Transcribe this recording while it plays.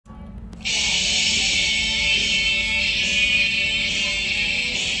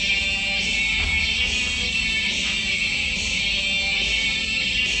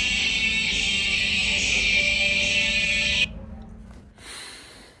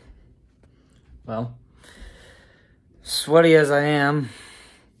well, sweaty as I am,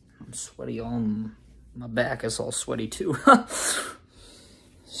 I'm sweaty on my back is all sweaty too.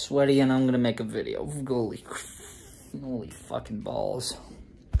 Sweaty, and I'm gonna make a video. Holy fucking balls.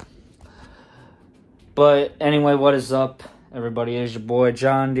 But anyway, what is up, everybody? It's your boy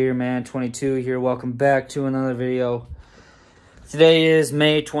John Deere Man 22 here. Welcome back to another video. Today is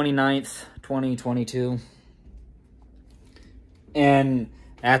May 29th, 2022. And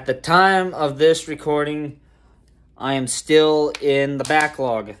at the time of this recording, I am still in the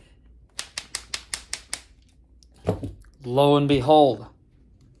backlog. Lo and behold.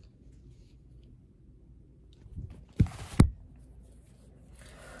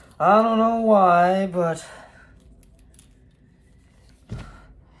 I don't know why, but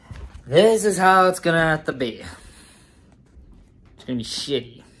this is how it's gonna have to be. It's gonna be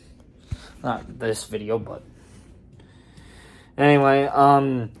shitty. Not this video, but anyway,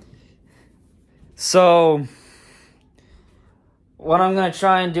 so what I'm gonna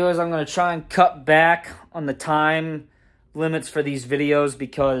try and do is I'm gonna try and cut back on the time limits for these videos,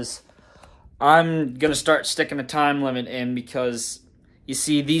 because I'm gonna start sticking a time limit in, because you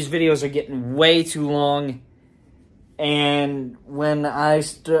see, these videos are getting way too long, and when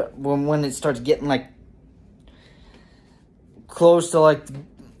when it starts getting like close to like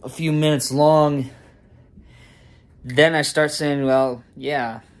a few minutes long, then I start saying, well,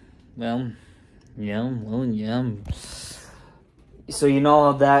 yeah. So you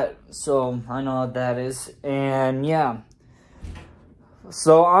know that, so I know what that is, and yeah.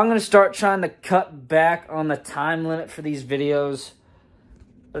 So I'm gonna start trying to cut back on the time limit for these videos.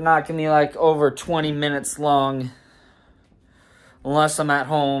 They're not going to be like over 20 minutes long, unless I'm at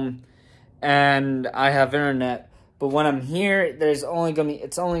home and I have internet. But when I'm here, it's only going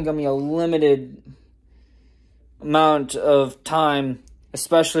to be a limited amount of time,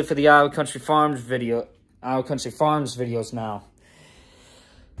 especially for the Iowa Country Farms videos now.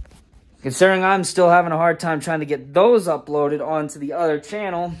 Considering I'm still having a hard time trying to get those uploaded onto the other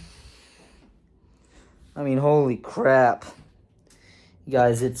channel. I mean, holy crap.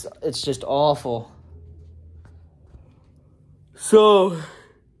 Guys, it's just awful. So,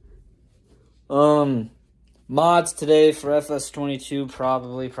 mods today for FS22,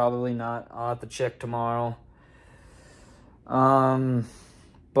 probably not. I'll have to check tomorrow.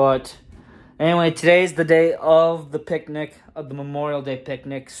 But anyway, today's the day of the picnic, of the Memorial Day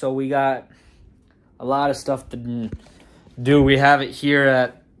picnic. So we got a lot of stuff to do. We have it here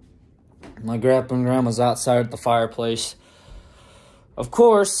at my grandpa and grandma's outside at the fireplace. Of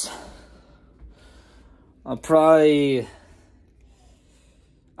course, I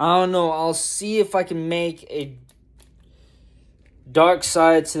don't know, I'll see if I can make a dark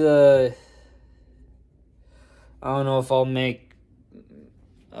side to the, I don't know if I'll make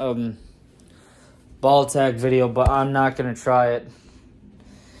ball tag video, but I'm not going to try it.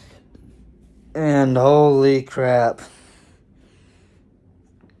 And holy crap.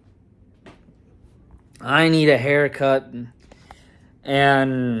 I need a haircut.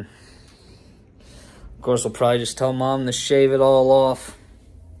 And, of course, I'll probably just tell Mom to shave it all off.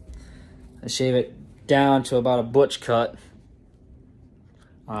 And shave it down to about a butch cut.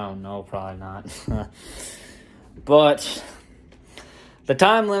 I don't know, probably not. But the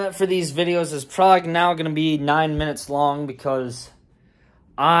time limit for these videos is probably now going to be 9 minutes long, because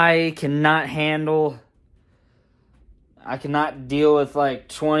I cannot deal with like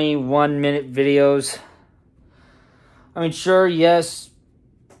 21-minute videos. I mean, sure, yes,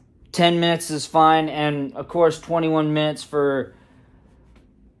 10 minutes is fine, and of course 21 minutes for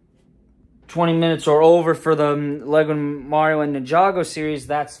 20 minutes or over for the Lego Mario and Ninjago series,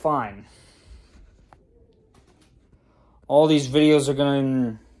 that's fine. All these videos are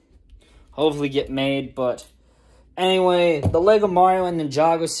going to hopefully get made, but anyway, the Lego Mario and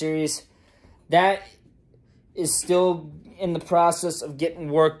Ninjago series, that is still in the process of getting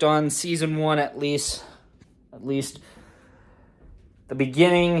worked on. Season 1 at least. The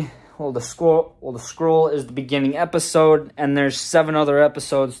beginning, the scroll is the beginning episode, and there's 7 other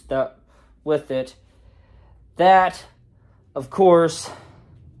episodes that with it. That, of course,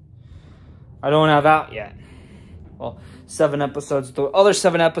 I don't have out yet. Well, 7 episodes. The other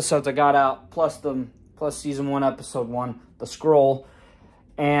 7 episodes I got out, plus season 1, episode 1, the scroll,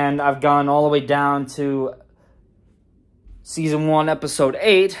 and I've gone all the way down to season 1, episode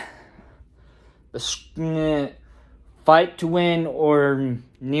 8, the Fight to Win or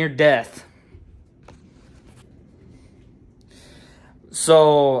Near Death.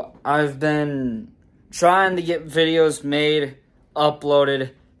 So, I've been trying to get videos made,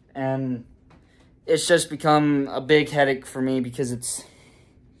 uploaded, and it's just become a big headache for me, because it's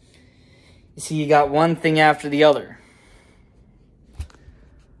You see, you got one thing after the other.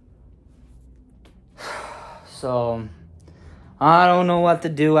 So, I don't know what to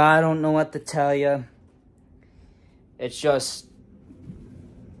do. I don't know what to tell you. It's just...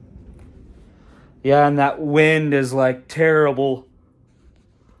 Yeah, and that wind is, like, terrible.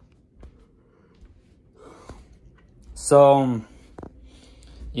 So,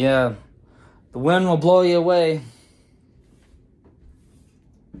 yeah, the wind will blow you away.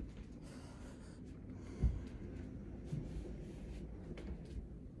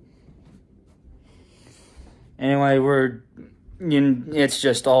 Anyway, it's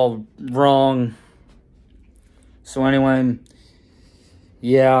just all wrong. So anyway,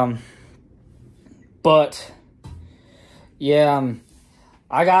 yeah. But, yeah,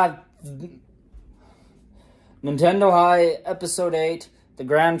 I got Nintendo High Episode 8, the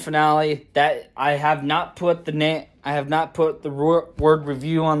grand finale. That I have not put the word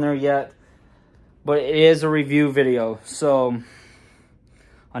review on there yet, but it is a review video. So,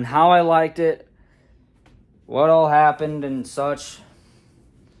 on how I liked it, what all happened and such.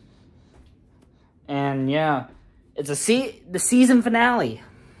 And yeah, it's the season finale.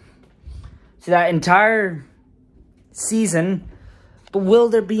 See, that entire season, but will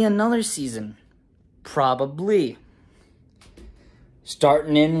there be another season? Probably.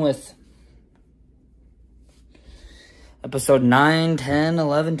 Starting in with episode 9, 10,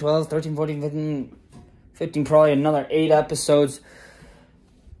 11, 12, 13, 14, 15, probably another 8 episodes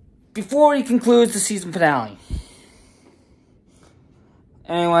before he concludes the season finale.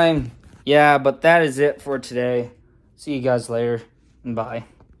 Anyway, yeah, but that is it for today. See you guys later, and bye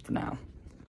for now.